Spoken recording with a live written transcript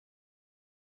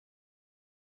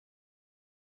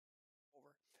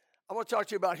I want to talk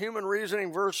to you about human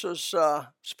reasoning versus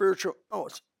spiritual. Oh,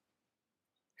 it's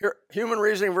here. Human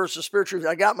reasoning versus spiritual.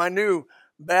 I got my new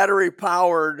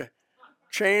battery-powered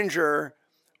changer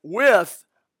with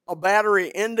a battery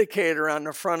indicator on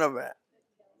the front of it.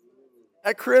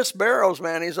 That Chris Barrows,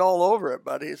 man, he's all over it,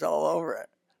 buddy. He's all over it.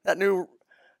 That new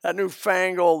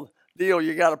fangled deal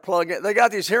you got to plug in. They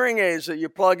got these hearing aids that you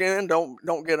plug in.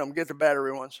 Don't get them. Get the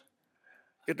battery ones.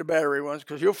 Get the battery ones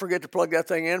because you'll forget to plug that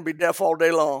thing in and be deaf all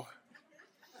day long.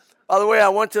 By the way, I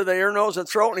went to the ear, nose, and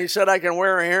throat, and he said I can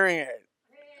wear a hearing aid.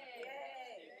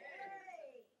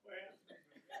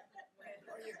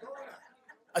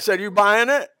 I said, you buying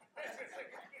it?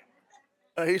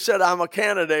 He said, I'm a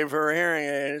candidate for a hearing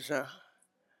aid.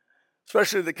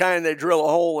 Especially the kind they drill a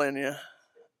hole in you.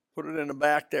 Put it in the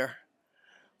back there.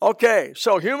 Okay,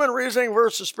 so human reasoning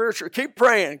versus spiritual. Keep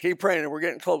praying, and we're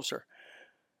getting closer.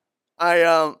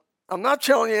 I'm not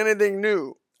telling you anything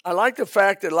new. I like the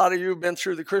fact that a lot of you have been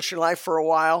through the Christian life for a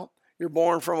while. You're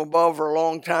born from above for a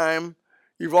long time.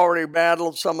 You've already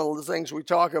battled some of the things we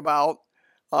talk about.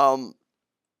 Not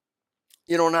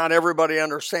everybody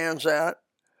understands that.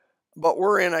 But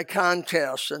we're in a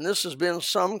contest, and this has been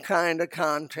some kind of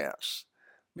contest.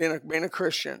 Being a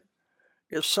Christian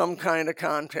is some kind of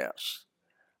contest.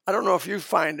 I don't know if you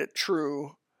find it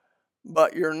true,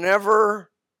 but you're never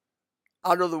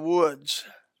out of the woods.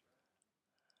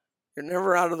 You're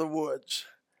never out of the woods.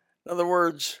 In other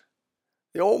words,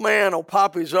 the old man will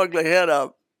pop his ugly head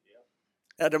up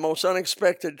at the most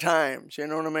unexpected times. You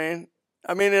know what I mean?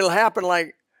 I mean, it'll happen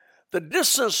like the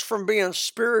distance from being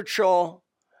spiritual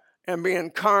and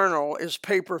being carnal is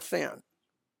paper thin.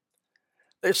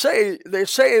 They say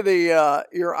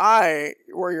your eye,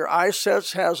 where your eye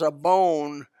sits, has a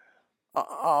bone,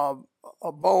 a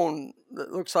bone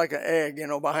that looks like an egg,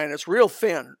 behind it. It's real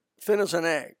thin as an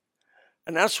egg.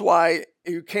 And that's why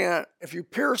you can't, if you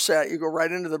pierce that, you go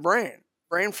right into the brain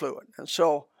fluid. And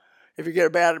so if you get a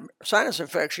bad sinus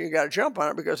infection, you got to jump on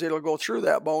it because it'll go through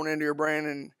that bone into your brain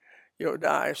and you'll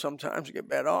die sometimes, you get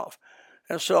bad off.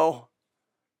 And so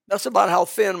that's about how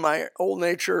thin my old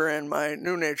nature and my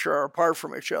new nature are apart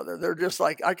from each other. They're just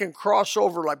like, I can cross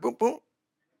over like boom, boom.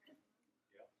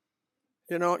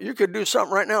 You could do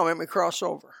something right now, make me cross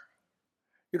over.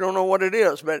 You don't know what it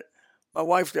is, but my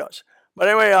wife does. But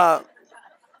anyway,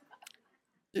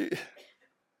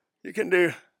 you can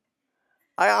do.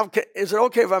 Is it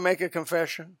okay if I make a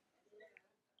confession?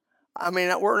 I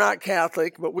mean, we're not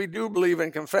Catholic, but we do believe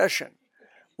in confession.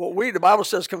 The Bible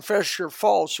says, confess your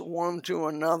faults one to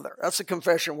another. That's a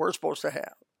confession we're supposed to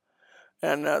have.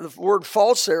 And the word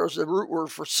false there is the root word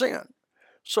for sin.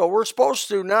 So we're supposed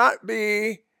to not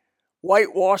be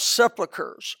whitewashed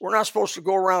sepulchers. We're not supposed to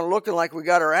go around looking like we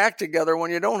got our act together when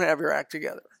you don't have your act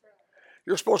together.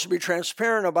 You're supposed to be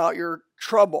transparent about your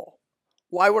trouble.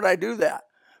 Why would I do that?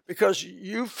 Because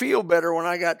you feel better when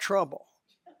I got trouble.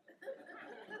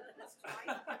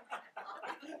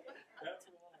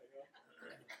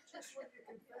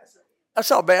 That's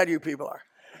how bad you people are.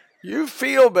 You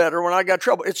feel better when I got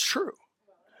trouble. It's true.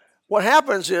 What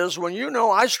happens is when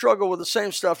I struggle with the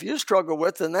same stuff you struggle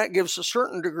with, then that gives a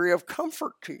certain degree of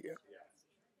comfort to you.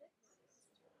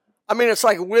 I mean, it's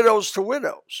like widows to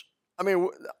widows. I mean,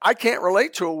 I can't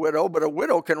relate to a widow, but a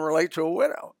widow can relate to a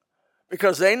widow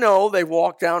because they know they've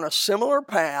walked down a similar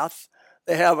path.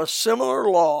 They have a similar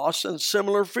loss and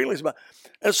similar feelings about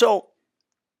it. And so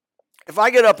if I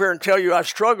get up here and tell you I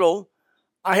struggled,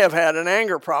 I have had an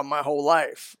anger problem my whole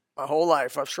life. My whole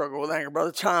life I've struggled with anger.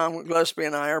 Brother Tom Gillespie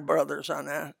and I are brothers on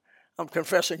that. I'm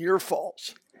confessing your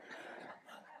faults.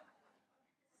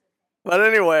 But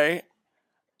anyway,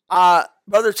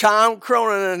 Brother Tom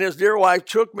Cronin and his dear wife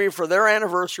took me for their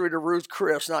anniversary to Ruth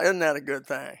Chris. Now, isn't that a good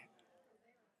thing?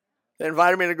 They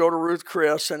invited me to go to Ruth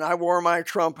Chris, and I wore my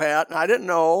Trump hat, and I didn't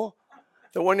know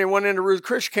that when you went into Ruth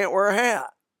Chris, you can't wear a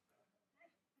hat.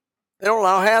 They don't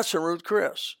allow hats in Ruth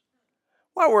Chris.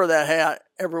 Well, I wear that hat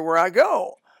everywhere I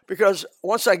go because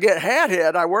once I get hat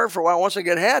head, I wear it for a while. Once I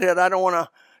get hat head, I don't want to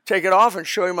take it off and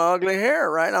show you my ugly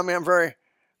hair, right? I mean, I'm a very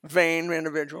vain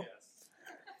individual.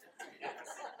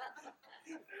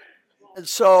 And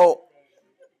so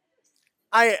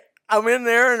I'm in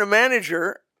there, and the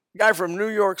manager, guy from New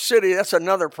York City, that's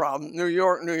another problem, New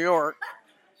York.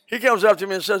 He comes up to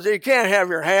me and says, you can't have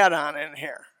your hat on in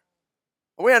here.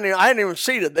 I hadn't even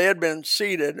seated. They had been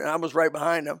seated, and I was right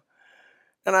behind them.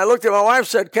 And I looked at my wife and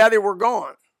said, Kathy, we're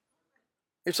gone.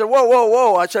 He said,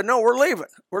 whoa. I said, no, we're leaving.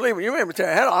 You made me take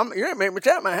my hat off. You didn't make me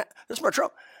take my hat. This is my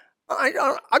trouble. I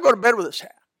go to bed with this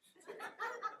hat.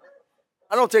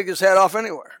 I don't take this hat off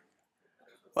anywhere.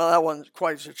 Well, that wasn't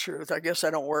quite the truth. I guess I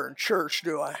don't wear it in church,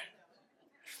 do I?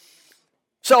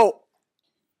 So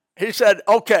he said,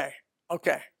 okay.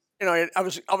 You know, I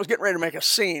was getting ready to make a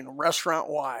scene restaurant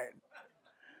wide.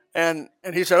 And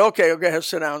he said, okay, go ahead,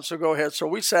 sit down. So go ahead. So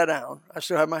we sat down. I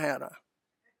still had my hat on.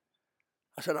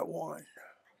 I said, I won.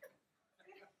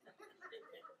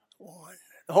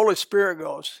 The Holy Spirit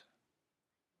goes,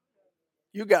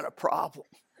 you got a problem.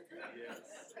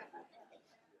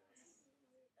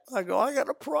 I go, I got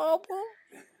a problem?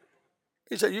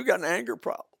 He said, you got an anger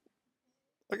problem.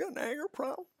 I got an anger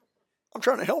problem? I'm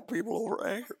trying to help people over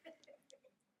anger.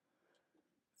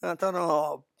 And I thought,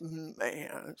 oh,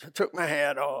 man. So I took my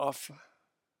hat off.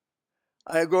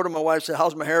 I go to my wife and say,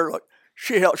 how's my hair look?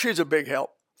 She's a big help.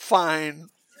 Fine.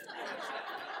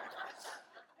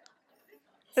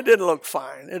 It didn't look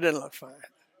fine.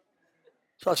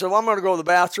 So I said, well, I'm going to go to the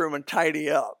bathroom and tidy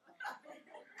up.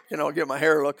 You know, get my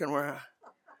hair looking where...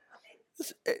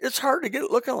 It's hard to get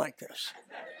it looking like this.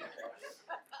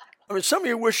 I mean, some of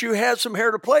you wish you had some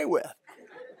hair to play with.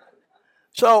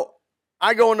 So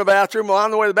I go in the bathroom. Well,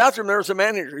 on the way to the bathroom, there's the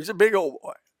manager. He's a big old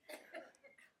boy.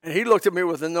 And he looked at me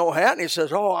with a no hat, and he says,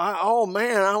 oh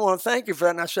man, I want to thank you for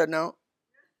that. And I said, no.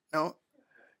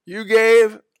 You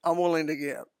gave, I'm willing to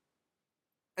give.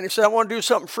 And he said, I want to do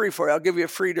something free for you. I'll give you a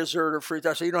free dessert or free.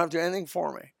 I said, you don't have to do anything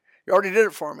for me. You already did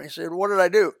it for me. He said, what did I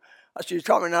do? I said, you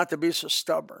taught me not to be so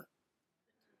stubborn.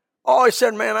 Oh, he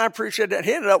said, man, I appreciate that.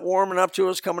 He ended up warming up to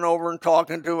us, coming over and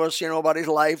talking to us, you know, about his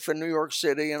life in New York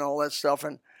City and all that stuff.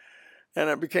 And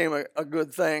it became a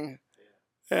good thing.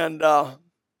 And I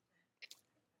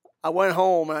went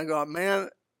home and I go, man,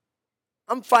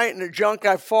 I'm fighting the junk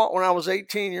I fought when I was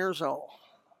 18 years old.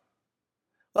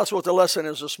 That's what the lesson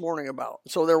is this morning about.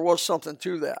 So there was something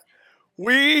to that.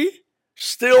 We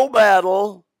still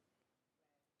battle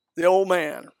the old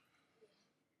man.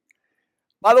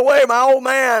 By the way, my old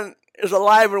man is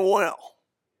alive and well.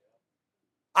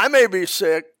 I may be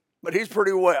sick, but he's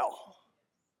pretty well.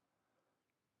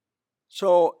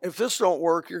 So if this don't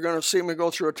work, you're going to see me go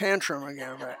through a tantrum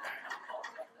again. Right?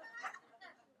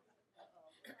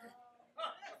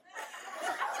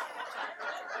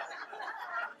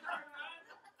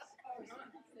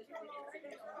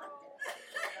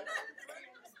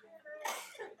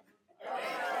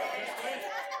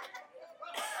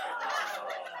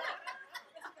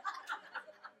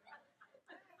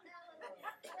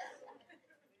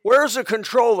 Where's the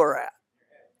controller at?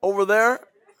 Over there?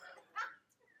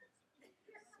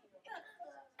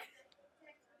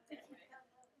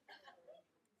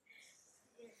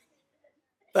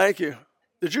 Thank you.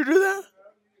 Did you do that?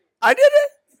 I did it?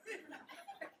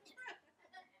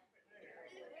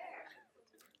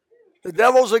 The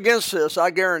devil's against this, I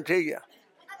guarantee you.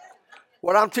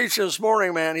 What I'm teaching this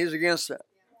morning, man, he's against it.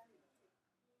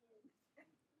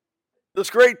 This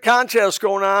great contest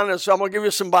going on is, I'm going to give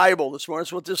you some Bible this morning.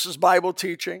 That's what this is, Bible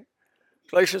teaching.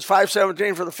 Galatians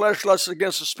 5:17, for the flesh lusts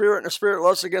against the spirit, and the spirit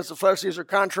lusts against the flesh. These are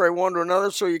contrary one to another,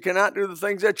 so you cannot do the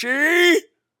things that ye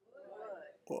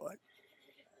would.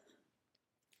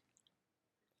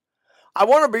 I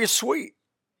want to be sweet,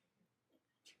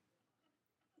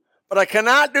 but I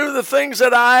cannot do the things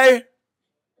that I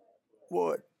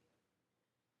would.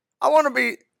 I want to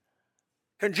be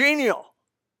congenial,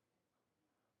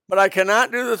 but I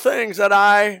cannot do the things that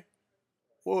I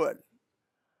would.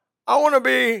 I want to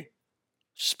be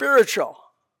spiritual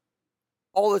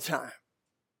all the time,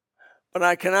 but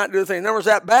I cannot do the things. There was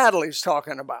that battle he's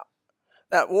talking about,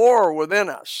 that war within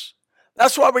us.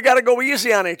 That's why we got to go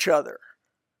easy on each other.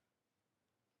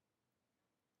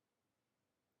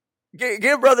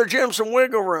 Give Brother Jim some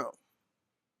wiggle room.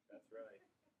 That's right.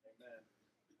 Amen.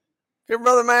 Give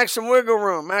Brother Max some wiggle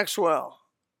room, Maxwell.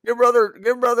 Give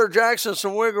Brother Jackson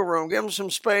some wiggle room. Give him some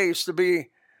space to be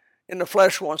in the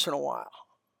flesh once in a while.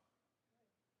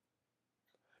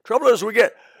 Trouble is we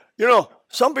get,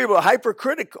 some people are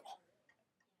hypercritical.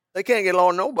 They can't get along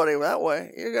with nobody that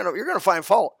way. You're gonna find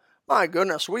fault. My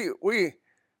goodness,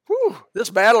 this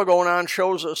battle going on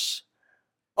shows us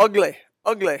ugly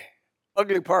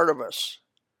part of us.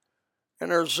 And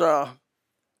there's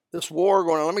this war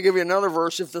going on. Let me give you another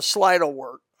verse if the slide will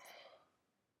work.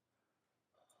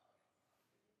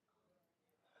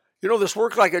 This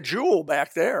worked like a jewel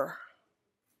back there.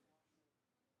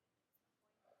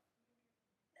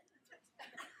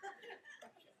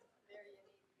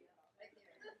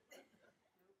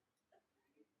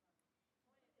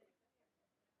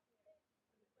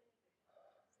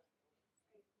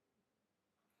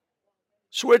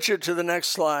 Switch it to the next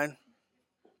slide.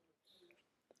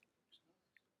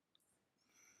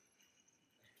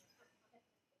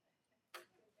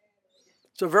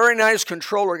 It's a very nice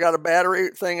controller. Got a battery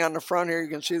thing on the front here. You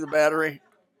can see the battery.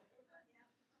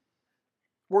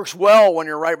 Works well when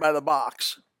you're right by the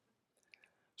box.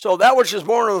 So that which is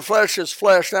born of the flesh is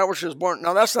flesh. That which is born.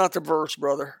 Now that's not the verse,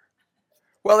 brother.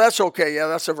 Well, that's okay. Yeah,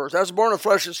 that's the verse. That's born of the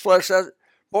flesh is flesh. That's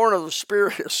born of the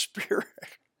spirit is spirit.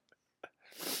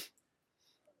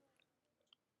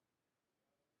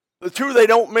 The two, they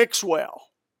don't mix well.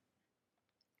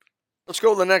 Let's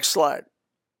go to the next slide.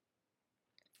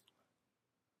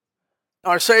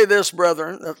 Now I say this,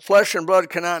 brethren, that flesh and blood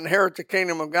cannot inherit the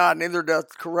kingdom of God, neither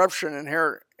doth corruption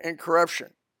inherit incorruption.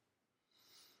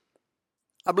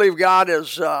 I believe God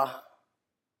is,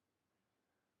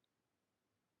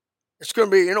 it's going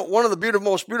to be, one of the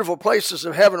most beautiful places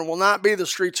of heaven will not be the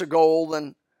streets of gold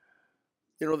and,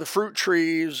 the fruit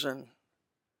trees and,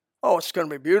 it's going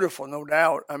to be beautiful, no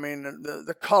doubt. I mean,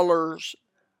 the colors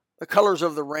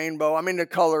of the rainbow, the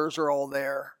colors are all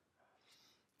there.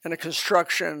 And the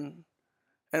construction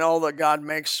and all that God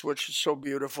makes, which is so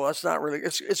beautiful. That's not really,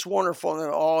 it's wonderful and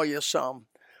it'll awe you some.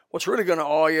 What's really going to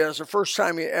awe you is the first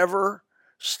time you ever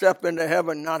step into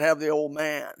heaven, not have the old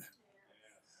man.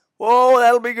 Whoa,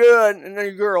 that'll be good. And then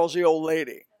your girl's the old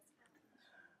lady.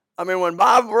 When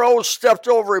Bob Rose stepped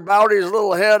over, he bowed his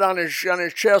little head on his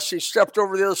chest. He stepped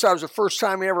over the other side. It was the first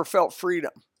time he ever felt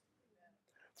freedom.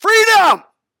 Freedom!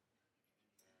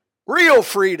 Real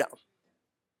freedom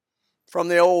from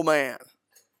the old man.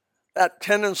 That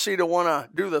tendency to want to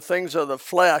do the things of the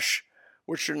flesh,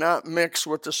 which are not mixed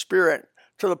with the spirit,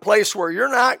 to the place where you're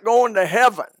not going to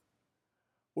heaven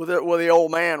with the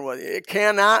old man with you. It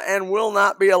cannot and will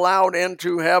not be allowed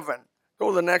into heaven. Go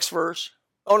to the next verse.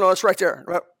 Oh, no, it's right there.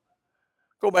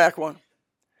 Go back one.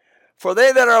 For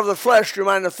they that are of the flesh do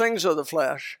mind the things of the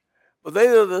flesh, but they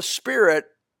that are of the spirit,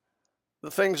 the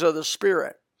things of the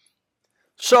spirit.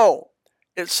 So,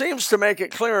 it seems to make it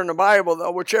clear in the Bible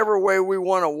that whichever way we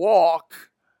want to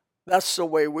walk, that's the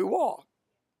way we walk.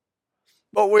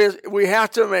 But we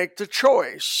have to make the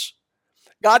choice.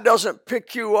 God doesn't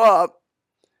pick you up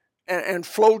and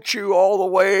float you all the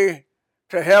way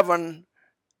to heaven.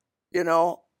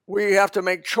 We have to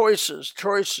make choices.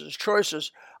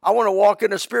 I want to walk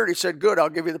in the Spirit. He said, good, I'll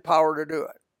give you the power to do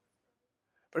it.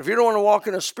 But if you don't want to walk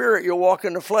in the Spirit, you'll walk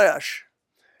in the flesh,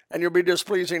 and you'll be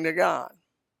displeasing to God.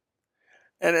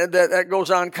 And that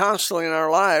goes on constantly in our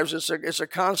lives. It's a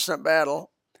constant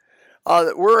battle.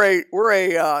 I believe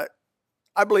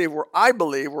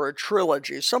we're a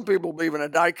trilogy. Some people believe in a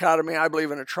dichotomy. I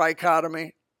believe in a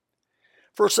trichotomy.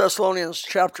 1 Thessalonians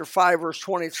chapter 5, verse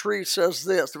 23 says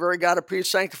this, the very God of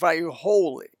peace sanctify you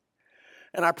wholly.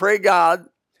 And I pray, God,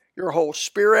 your whole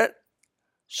spirit,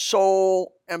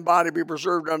 soul, and body be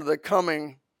preserved unto the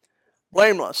coming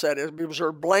blameless. That is, be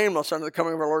preserved blameless unto the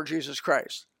coming of our Lord Jesus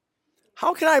Christ.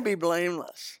 How can I be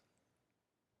blameless?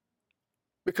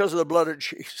 Because of the blood of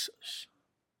Jesus.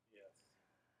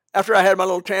 After I had my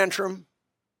little tantrum,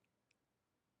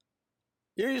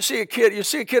 you see a kid in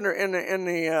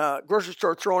the grocery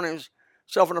store throwing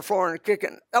himself on the floor and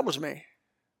kicking. That was me.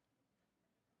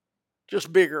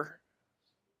 Just bigger.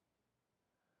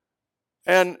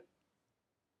 And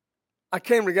I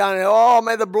came to God and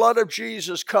may the blood of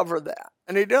Jesus cover that.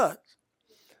 And he does.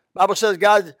 The Bible says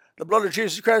the blood of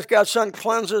Jesus Christ, God's Son,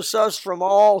 cleanses us from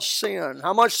all sin.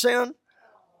 How much sin?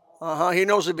 He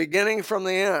knows the beginning from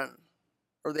the end.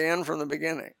 Or the end from the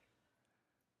beginning.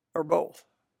 Or both.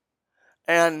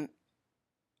 And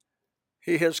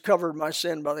he has covered my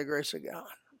sin by the grace of God.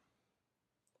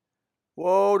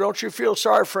 Whoa, don't you feel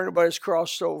sorry for anybody who's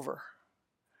crossed over.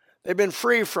 They've been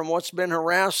free from what's been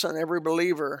harassing every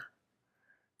believer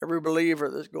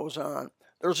that goes on.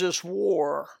 There's this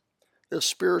war, this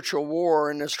spiritual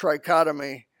war and this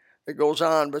trichotomy that goes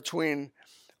on between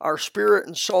our spirit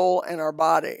and soul and our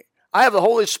body. I have the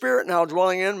Holy Spirit now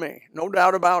dwelling in me, no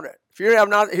doubt about it. If you have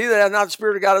not, he that has not the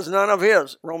Spirit of God is none of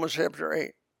his, Romans chapter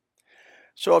 8.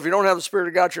 So if you don't have the Spirit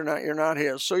of God, you're not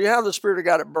his. So you have the Spirit of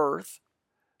God at birth.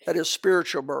 That is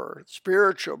spiritual birth.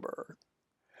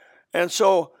 And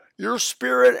so your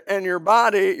spirit and your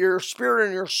body, your spirit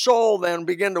and your soul then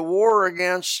begin to war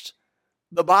against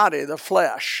the body, the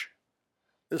flesh.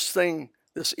 This thing,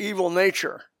 this evil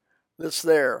nature that's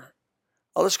there.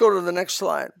 Let's go to the next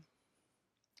slide.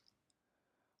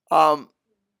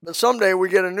 But someday we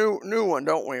get a new one,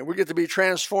 don't we? We get to be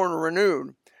transformed and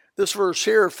renewed. This verse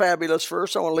here, fabulous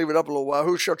verse. I want to leave it up a little while.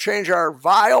 Who shall change our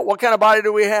vile? What kind of body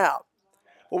do we have?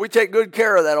 Well, we take good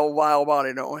care of that old vile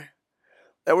body, don't we?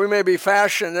 That we may be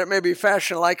fashioned,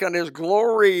 like unto his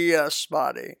glorious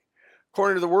body,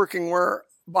 according to the working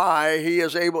whereby he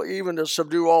is able even to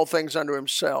subdue all things unto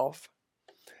himself.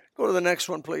 Go to the next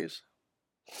one, please.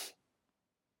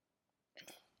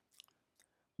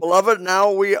 Beloved,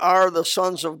 now we are the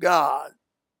sons of God.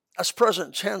 That's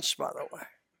present tense, by the way.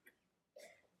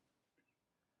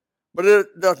 but it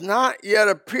doth not yet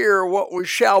appear what we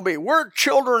shall be. We're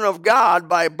children of God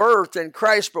by birth in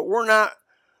Christ, but we're not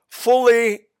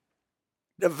fully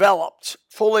developed,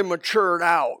 fully matured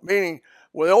out, meaning,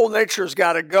 well, the old nature's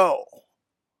got to go.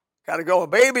 Got to go. A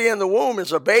baby in the womb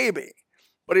is a baby,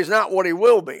 but he's not what he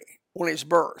will be when he's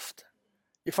birthed.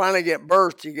 You finally get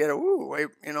birthed, you get a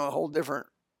whole different,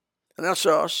 and that's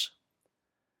us.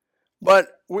 But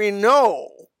we know,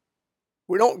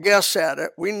 we don't guess at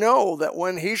it, we know that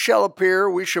when he shall appear,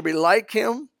 we shall be like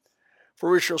him, for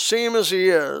we shall see him as he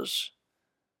is.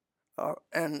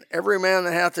 And every man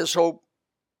that hath this hope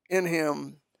in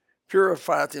him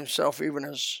purifieth himself even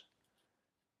as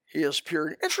he is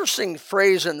pure. Interesting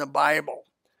phrase in the Bible.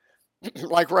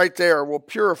 Like right there, we'll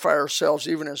purify ourselves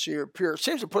even as you are pure. It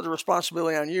seems to put the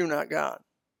responsibility on you, not God.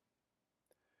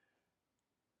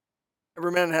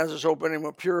 Every man has his hope in him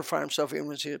will purify himself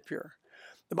even as he is pure.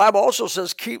 The Bible also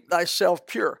says, keep thyself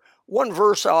pure. One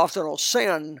verse I often will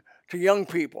send to young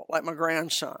people, like my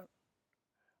grandson,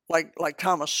 like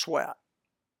Thomas Sweat.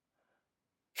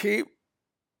 Keep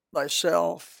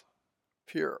thyself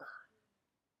pure.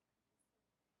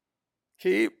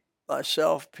 Keep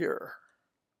thyself pure.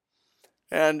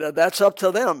 And that's up to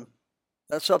them.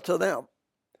 That's up to them.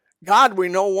 God, we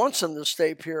know, wants them to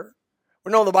stay pure.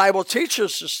 We know the Bible teaches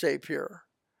us to stay pure.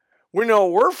 We know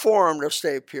we're for them to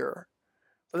stay pure.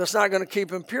 But that's not going to keep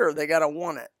them pure. They got to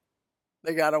want it.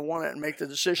 They got to want it and make the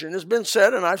decision. It's been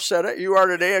said, and I've said it, you are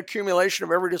today accumulation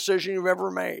of every decision you've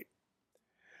ever made.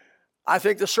 I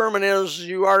think the sermon is,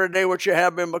 you are today what you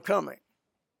have been becoming.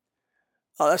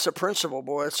 Oh, that's a principle,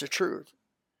 boy. It's the truth.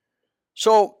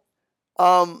 So,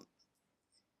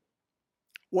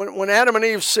 when Adam and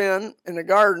Eve sinned in the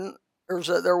garden,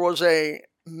 there was a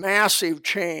massive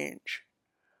change.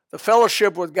 The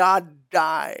fellowship with God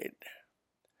died.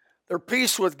 Their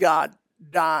peace with God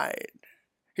died.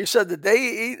 He said, the day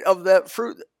you eat of that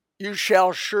fruit, you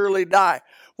shall surely die.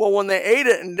 Well, when they ate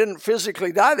it and didn't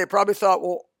physically die, they probably thought,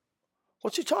 well,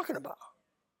 what's he talking about?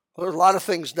 Well, there's a lot of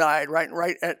things died right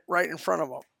in front of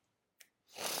them.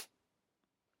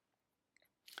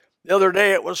 The other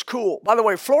day it was cool. By the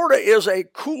way, Florida is a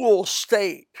cool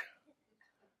state.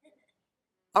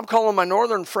 I'm calling my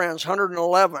northern friends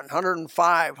 111,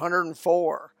 105,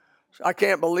 104. I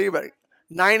can't believe it.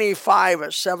 95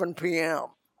 at 7 p.m.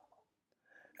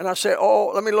 And I say,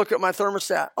 oh, let me look at my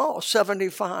thermostat. Oh,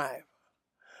 75.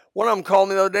 One of them called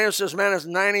me the other day and says, man, it's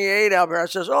 98 out there. I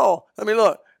says, oh, let me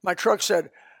look. My truck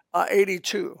said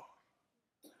 82.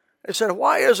 They said,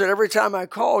 why is it every time I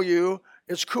call you,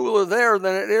 it's cooler there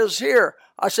than it is here?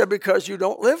 I said, because you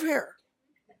don't live here.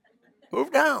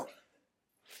 Move down.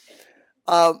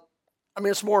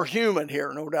 It's more humid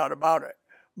here, no doubt about it.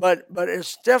 But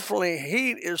it's definitely,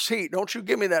 heat is heat. Don't you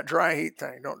give me that dry heat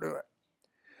thing. Don't do it.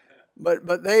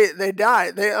 But they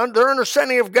died. Their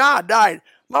understanding of God died.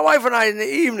 My wife and I in the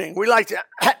evening, we like to,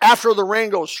 after the rain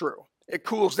goes through, it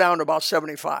cools down to about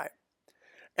 75.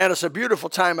 And it's a beautiful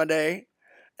time of day.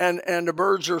 And the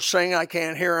birds are singing. I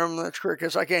can't hear them. The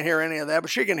crickets, I can't hear any of that,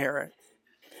 but she can hear it.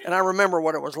 And I remember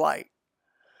what it was like.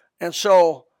 And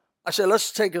so I said,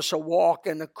 let's take us a walk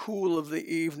in the cool of the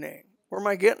evening. Where am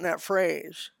I getting that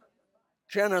phrase?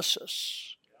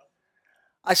 Genesis.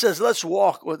 I says, let's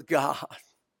walk with God.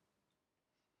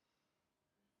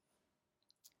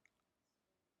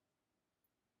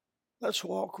 Let's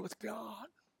walk with God.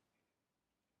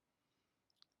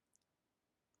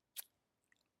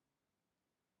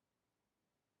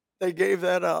 They gave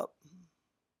that up.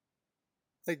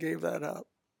 They gave that up.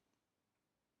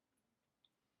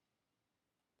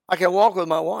 I can walk with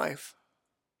my wife.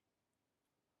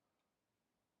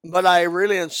 But I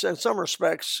really, in some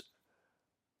respects,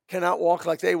 cannot walk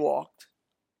like they walked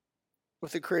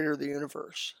with the creator of the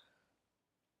universe.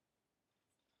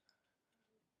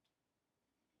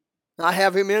 I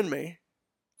have him in me.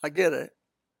 I get it.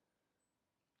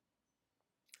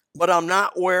 But I'm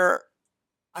not where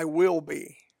I will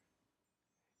be.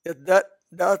 It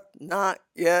doth not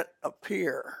yet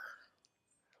appear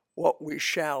what we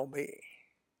shall be.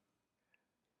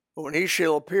 But when he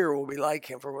shall appear, we'll be like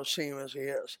him, for we'll see him as he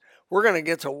is. We're going to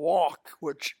get to walk,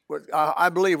 which I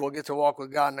believe we'll get to walk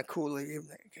with God in the cool of the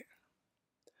evening.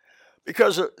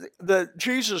 Because the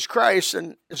Jesus Christ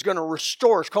is going to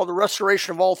restore. It's called the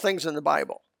restoration of all things in the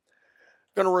Bible.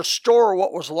 Going to restore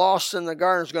what was lost in the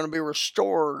garden is going to be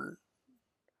restored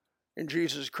in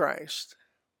Jesus Christ.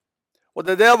 What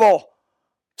the devil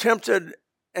tempted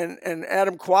and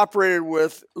Adam cooperated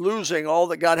with losing all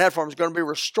that God had for him is going to be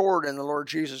restored in the Lord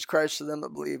Jesus Christ to them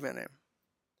that believe in him.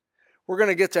 we're going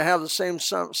to get to have the same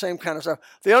kind of stuff.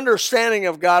 The understanding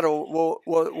of God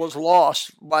was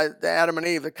lost by Adam and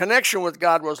Eve. The connection with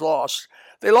God was lost.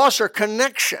 They lost their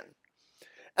connection.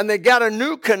 And they got a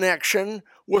new connection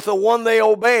with the one they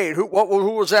obeyed. Who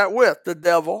was that with? The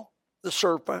devil, the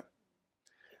serpent.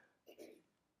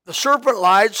 The serpent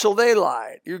lied, so they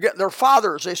lied. You get their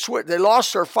fathers. They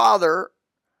lost their father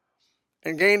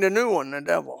and gained a new one, the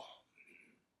devil.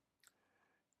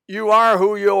 You are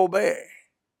who you obey.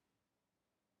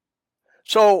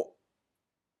 So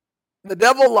the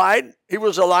devil lied. He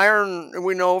was a liar, and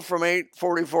we know from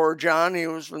 8:44 John,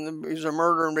 he's a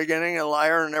murderer in the beginning, a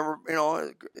liar, and never,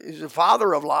 he's the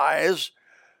father of lies.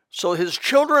 So his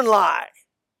children lie.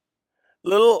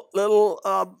 Little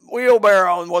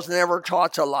wheelbarrow was never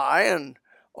taught to lie, and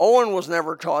Owen was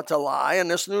never taught to lie,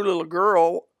 and this new little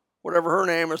girl, whatever her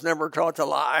name, is never taught to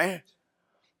lie.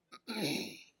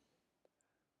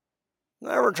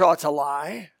 Never taught to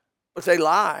lie, but they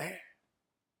lie.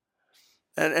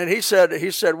 And he said, I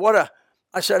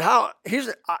said, how?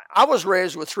 I was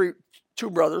raised with two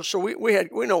brothers, so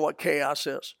we know what chaos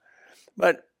is.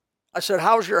 But I said,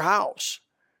 how's your house?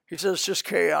 He says, it's just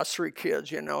chaos, 3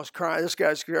 kids, it's crying. This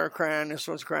guy's crying, this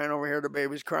one's crying over here, the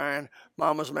baby's crying,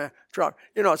 mama's mad.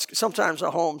 It's sometimes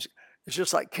the homes, it's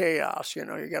just like chaos, you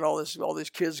got all these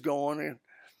kids going. And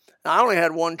I only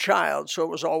had one child, so it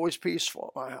was always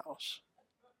peaceful at my house.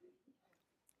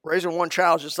 Raising one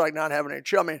child is just like not having any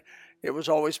children. It was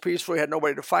always peaceful. He had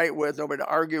nobody to fight with, nobody to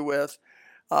argue with.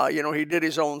 He did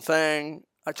his own thing.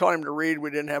 I taught him to read.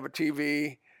 We didn't have a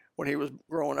TV when he was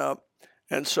growing up.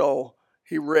 And so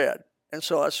he read. And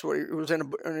so that's what he was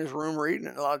in his room reading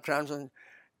a lot of times. And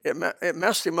it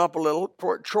messed him up a little.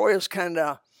 Troy is kind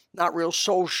of not real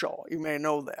social. You may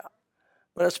know that.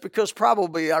 But it's because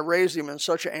probably I raised him in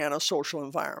such an antisocial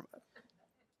environment.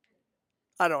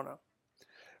 I don't know.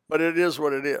 But it is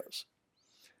what it is.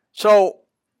 So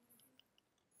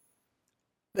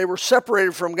they were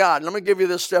separated from God. Let me give you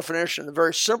this definition. The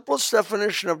very simplest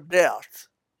definition of death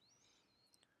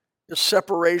is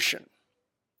separation.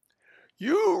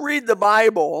 You read the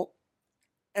Bible,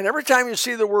 and every time you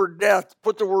see the word death,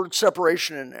 put the word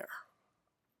separation in there.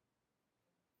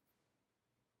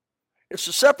 It's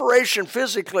the separation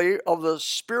physically of the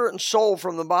spirit and soul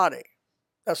from the body.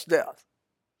 That's death.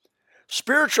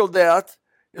 Spiritual death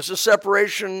is the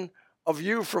separation of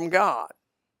you from God.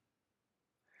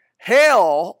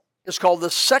 Hell is called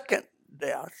the second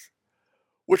death,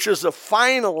 which is the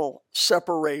final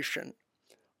separation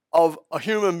of a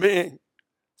human being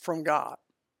from God.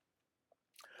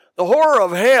 The horror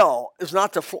of hell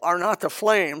are not the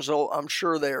flames, though I'm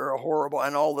sure they are horrible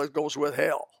and all that goes with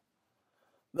hell.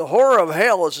 The horror of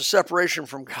hell is a separation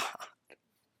from God.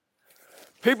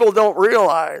 People don't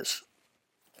realize,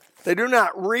 they do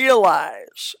not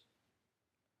realize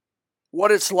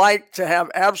what it's like to have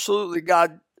absolutely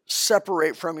God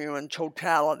separate from you in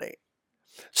totality.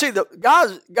 See,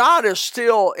 God is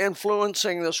still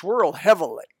influencing this world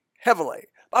heavily. The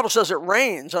Bible says it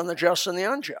rains on the just and the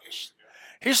unjust.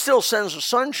 He still sends the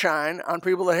sunshine on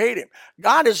people that hate him.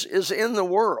 God is in the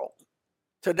world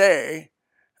today.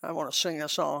 I want to sing a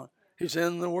song. He's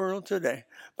in the world today.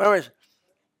 But anyways,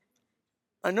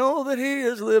 I know that he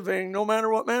is living no matter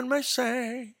what man may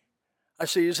say. I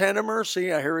see his hand of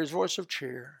mercy. I hear his voice of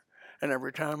cheer. And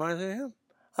every time I see him,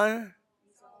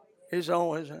 he's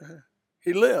always,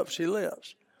 he lives.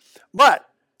 But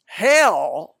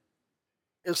hell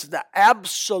is the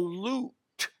absolute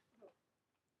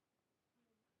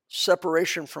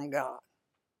separation from God,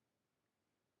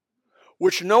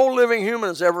 which no living human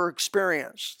has ever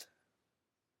experienced.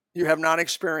 You have not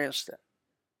experienced it.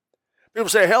 People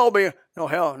say, hell,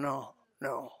 no.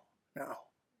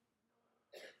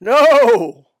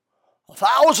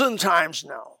 1,000 times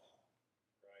no.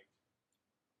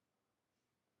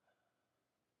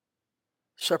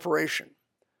 Separation.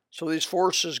 So these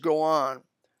forces go on.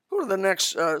 Go to the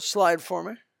next slide for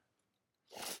me.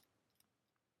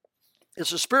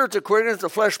 It's the spirit that quickens, the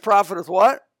flesh profiteth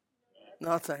what?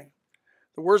 Nothing.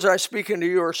 The words I speak unto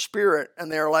you are spirit, and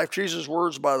they are life. Jesus'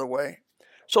 words, by the way.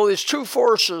 So these two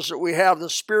forces that we have, the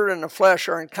spirit and the flesh,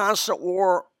 are in constant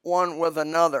war one with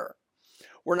another.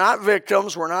 We're not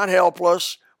victims. We're not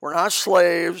helpless. We're not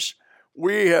slaves.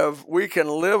 We can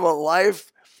live a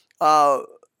life of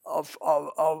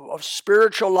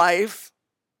spiritual life.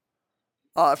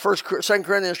 2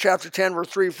 Corinthians chapter 10, verse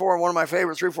 3, 4, and one of my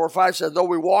favorites, 3, 4, 5 says, though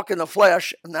we walk in the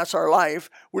flesh, and that's our life,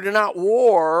 we do not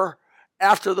war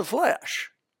after the flesh.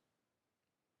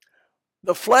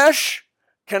 The flesh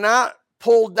cannot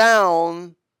pull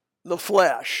down the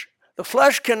flesh. The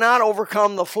flesh cannot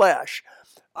overcome the flesh.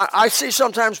 I see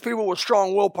sometimes people with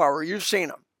strong willpower. You've seen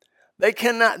them. They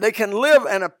can live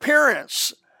an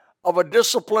appearance of a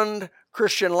disciplined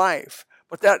Christian life,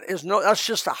 but that's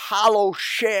just a hollow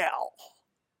shell.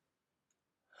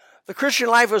 The Christian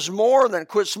life is more than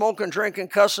quit smoking, drinking,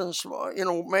 cussing,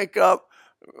 makeup,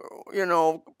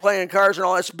 playing cards and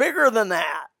all. It's bigger than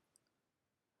that.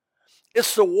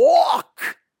 It's the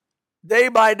walk day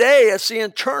by day. It's the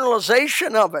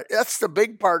internalization of it. That's the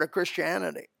big part of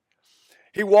Christianity.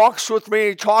 He walks with me,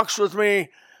 he talks with me,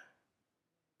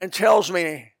 and tells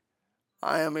me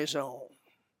I am his own.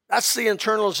 That's the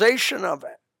internalization of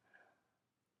it.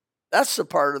 That's the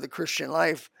part of the Christian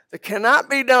life that cannot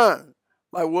be done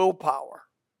by willpower.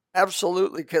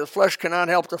 Absolutely, the flesh cannot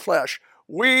help the flesh.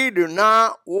 We do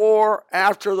not war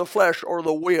after the flesh or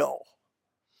the will.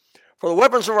 For the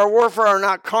weapons of our warfare are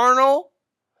not carnal,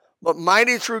 but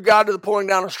mighty through God to the pulling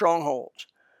down of strongholds,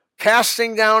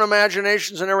 casting down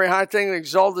imaginations and every high thing that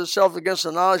exalts itself against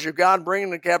the knowledge of God,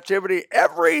 bringing to captivity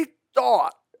every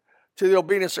thought to the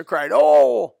obedience of Christ.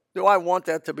 Oh, do I want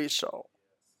that to be so?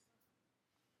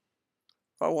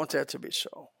 I want that to be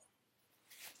so.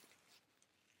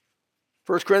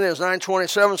 1 Corinthians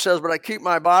 9:27 says, but I keep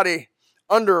my body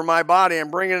under my body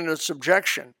and bring it into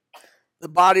subjection. The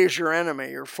body is your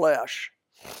enemy, your flesh.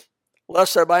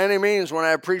 Lest that by any means, when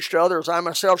I preach to others, I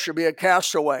myself should be a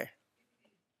castaway.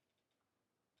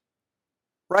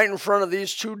 Right in front of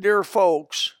these two dear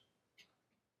folks,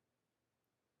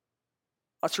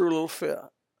 I threw a little fit.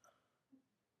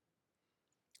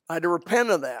 I had to repent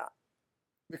of that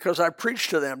because I preached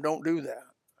to them, don't do that.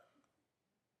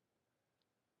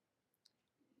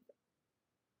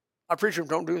 I preached to them,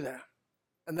 don't do that.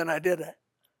 And then I did it.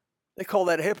 They call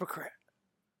that a hypocrite.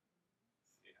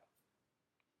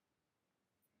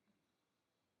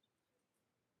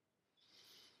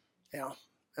 Yeah.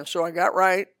 And so I got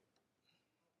right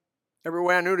every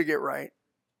way I knew to get right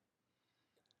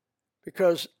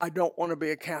because I don't want to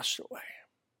be a castaway.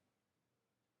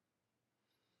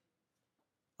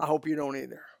 I hope you don't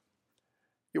either.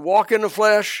 You walk in the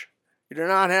flesh, you do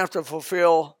not have to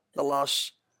fulfill the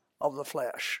lusts of the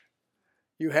flesh.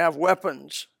 You have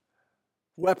weapons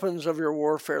of your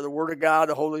warfare, the Word of God,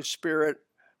 the Holy Spirit,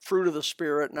 fruit of the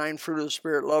Spirit, 9 fruit of the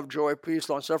Spirit, love, joy, peace,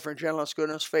 long-suffering, gentleness,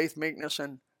 goodness, faith, meekness,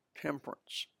 and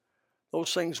temperance.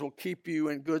 Those things will keep you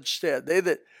in good stead.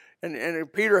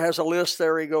 And Peter has a list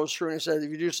there he goes through and he says, if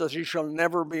you do such, you shall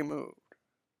never be moved,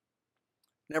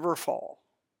 never fall.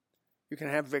 You can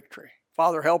have victory.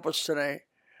 Father, help us today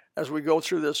as we go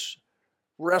through this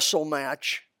wrestle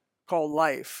match called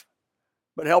life.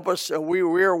 But help us, we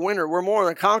are winners. We're more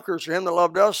than conquerors for him that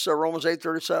loved us, Romans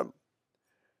 8:37.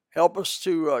 Help us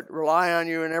to rely on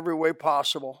you in every way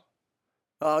possible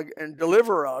and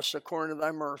deliver us according to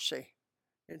thy mercy.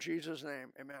 In Jesus'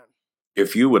 name, amen.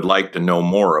 If you would like to know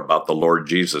more about the Lord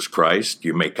Jesus Christ,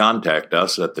 you may contact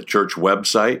us at the church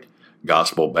website,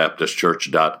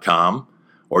 gospelbaptistchurch.com,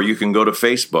 or you can go to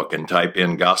Facebook and type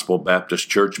in Gospel Baptist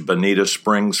Church, Bonita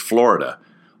Springs, Florida.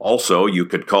 Also, you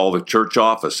could call the church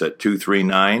office at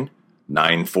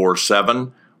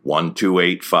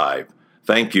 239-947-1285.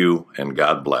 Thank you, and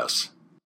God bless.